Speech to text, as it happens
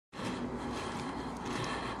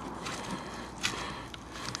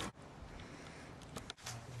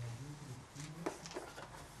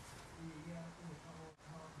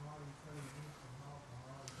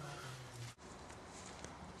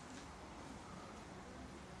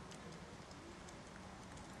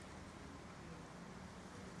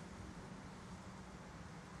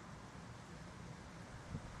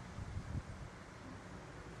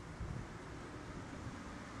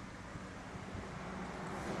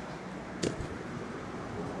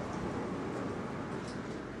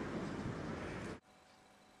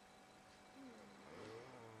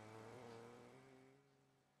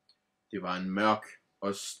Det var en mørk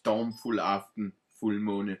og stormfuld aften,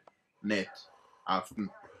 fuldmåne, aften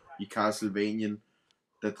i Castlevania,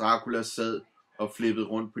 da Dracula sad og flippede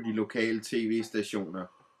rundt på de lokale tv-stationer.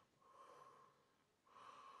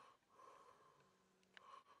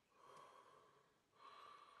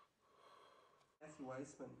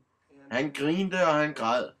 Han grinte og han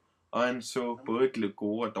græd, og han så både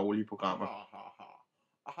gode og dårlige programmer.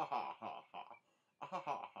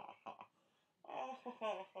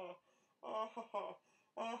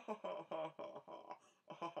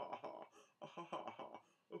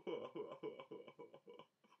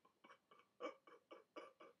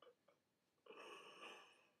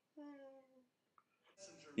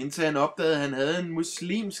 Indtil han opdagede, at han havde en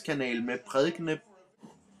muslimsk kanal med prædikende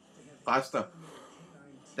præster.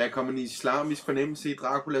 Der kom en islamisk fornemmelse i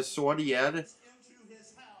Draculas sorte hjerte,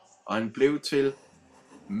 og han blev til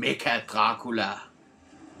mecha Dracula.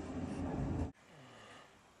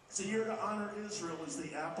 It's a year to honor Israel as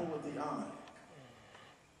the apple of the eye.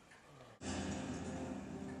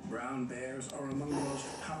 Brown bears are among the most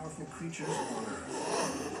powerful creatures on earth.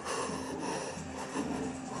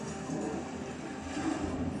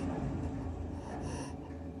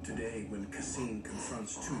 Today, when Cassim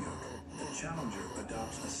confronts Tuyuk, the challenger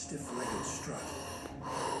adopts a stiff-legged strut.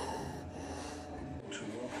 To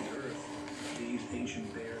walk the earth, these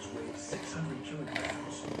ancient bears weighed 600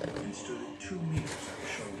 kilograms and stood at 2 meters at the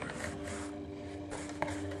shoulder.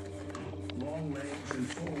 Long legs and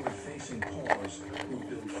forward-facing paws were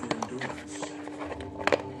built for endurance.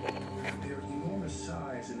 Their enormous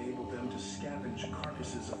size enabled them to scavenge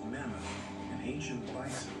carcasses of mammoth and ancient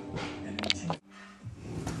bison and intimidate.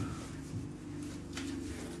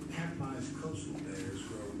 Cat-sized coastal bears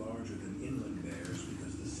grow larger than inland bears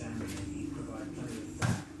because the salmon they eat provide plenty of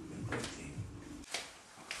fat and protein.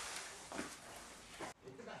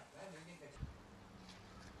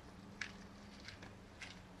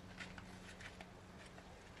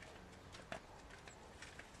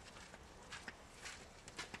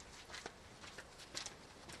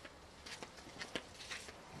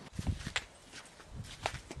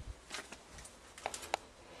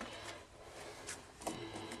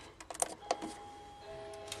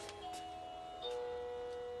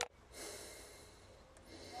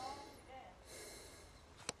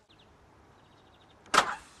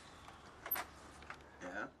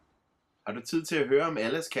 Har du tid til at høre om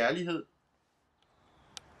Allahs kærlighed?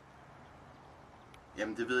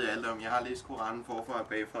 Jamen det ved jeg alt om. Jeg har læst Koranen forfra og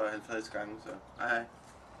bagfra 50 gange, så hej.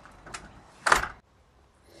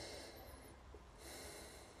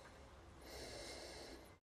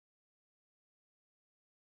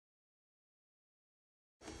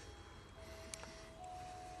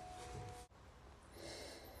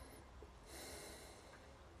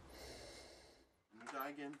 Nu er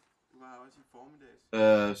jeg igen. Du var også i formiddags.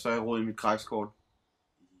 Så har jeg rodet mit krakskort.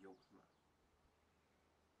 Idiot.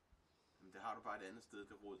 Men det har du bare et andet sted,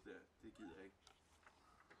 det rod der. Det gider jeg ikke.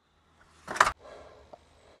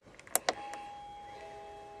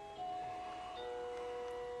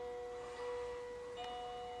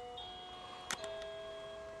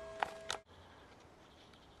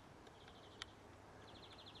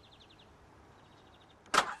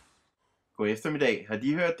 God eftermiddag. Har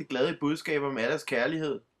de hørt det glade budskab om Allahs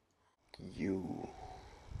kærlighed? You.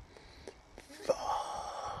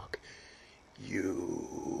 Fuck.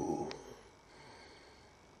 You.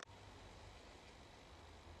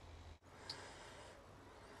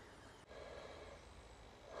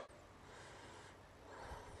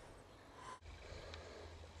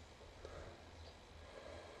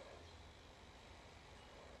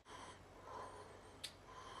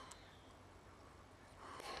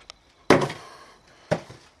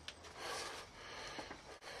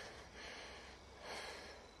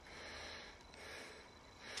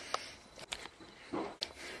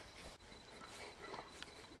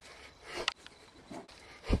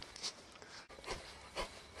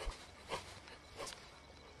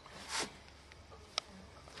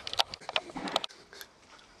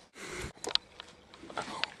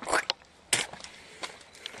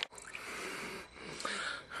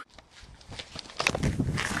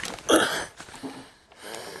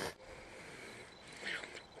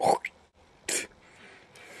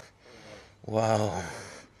 Wow.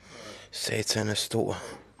 Satan er stor.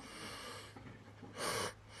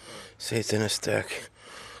 Satan er stærk.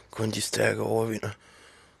 Kun de stærke overvinder.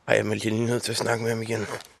 Ej, jeg er lige nødt til at snakke med ham igen.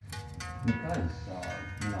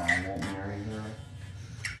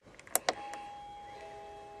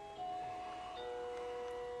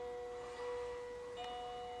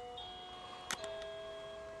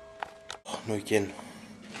 Nu igen.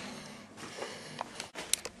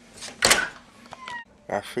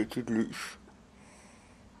 Jeg har set dit lys.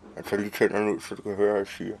 Jeg tager lige tænderne ud, så du kan høre, hvad jeg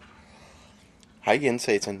siger. Hej igen,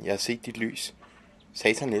 Satan. Jeg har set dit lys.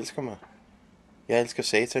 Satan elsker mig. Jeg elsker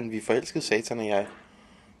Satan. Vi er forelskede, Satan og jeg.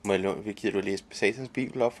 Giver du at læse Satans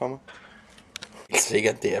bibel op for mig? Helt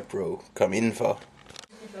sikkert det er, bro. Kom indenfor.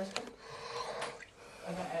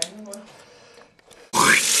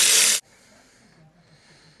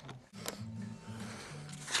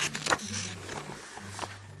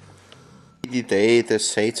 I de dage, da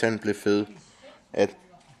Satan blev født, at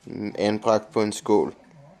anbragt på en skål,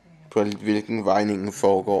 på hvilken vejningen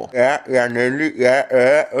foregår. Ja, nemlig,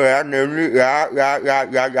 nemlig, ja.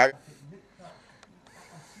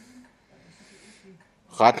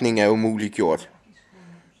 Retning er umuliggjort.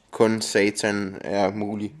 Kun Satan er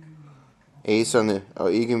mulig. Aserne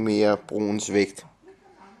og ikke mere brugens vægt.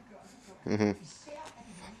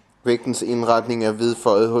 Vægtens indretning er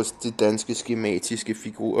vedføjet hos de danske skematiske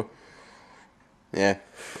figurer. Ja.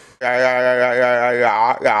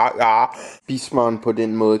 Ja. Bismaren på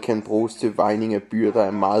den måde kan bruges til vejning af byrder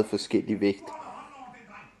af meget forskellig vægt.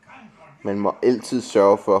 Man må altid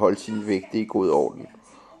sørge for at holde sin vægt i god orden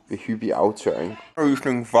ved hyppig aftørring.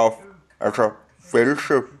 Rysning for,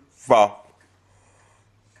 fældelse for.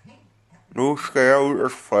 Nu skal jeg ud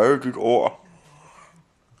og sprede dit ord.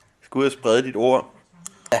 Jeg skal ud og sprede dit ord.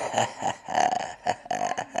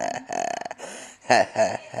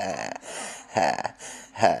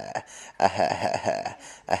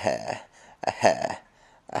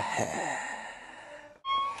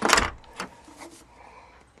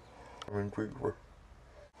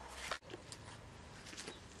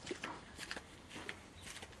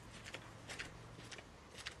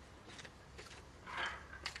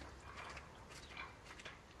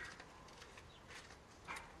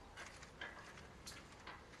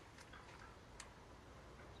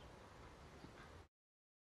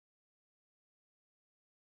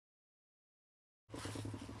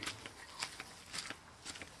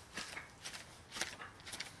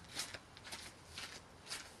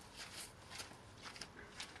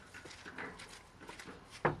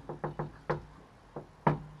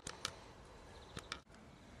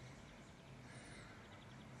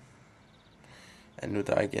 Ja, nu er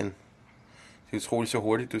der igen. Det er utroligt så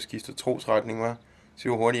hurtigt, du skifter trosretning, hva'? Se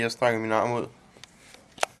hvor hurtigt jeg strækker min arm ud.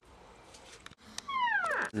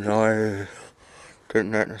 Nøj,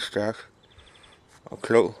 den mand er stærk. Og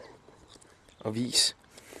klog. Og vis.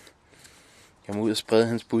 Jeg må ud og sprede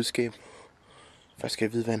hans budskab. Først skal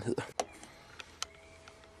jeg vide, hvad han hedder.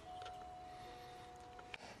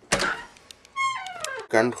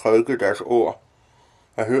 Jeg kan prædike deres ord.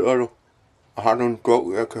 Hvad hedder du? Og har du en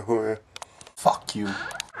bog, jeg kan høre? Fuck you.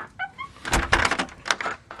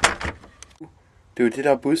 Det er jo det,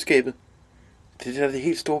 der er budskabet. Det er det, der er det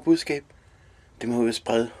helt store budskab. Det må vi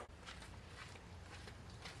sprede.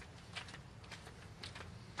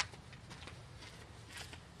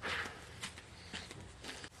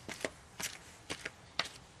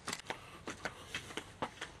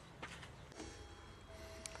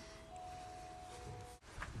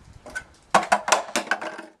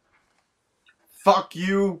 Fuck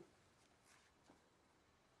you!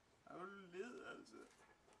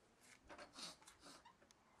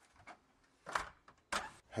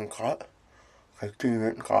 Han græd. Rigtige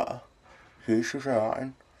mænd græder. Jesus er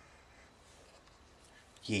vejen.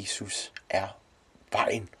 Jesus er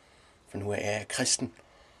vejen. For nu er jeg kristen.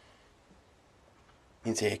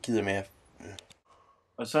 Indtil jeg gider med.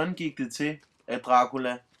 Og sådan gik det til, at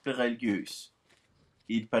Dracula blev religiøs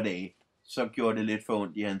i et par dage. Så gjorde det lidt for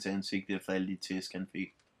ondt i hans ansigt efter alle de tæsk, han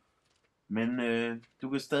fik. Men du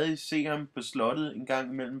kan stadig se ham på slottet en gang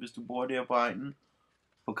imellem, hvis du bor der på egnen.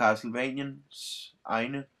 På Castlevaniens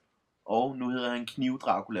egne. Og nu hedder han Kniv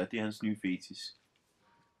Dracula, det er hans nye fetis.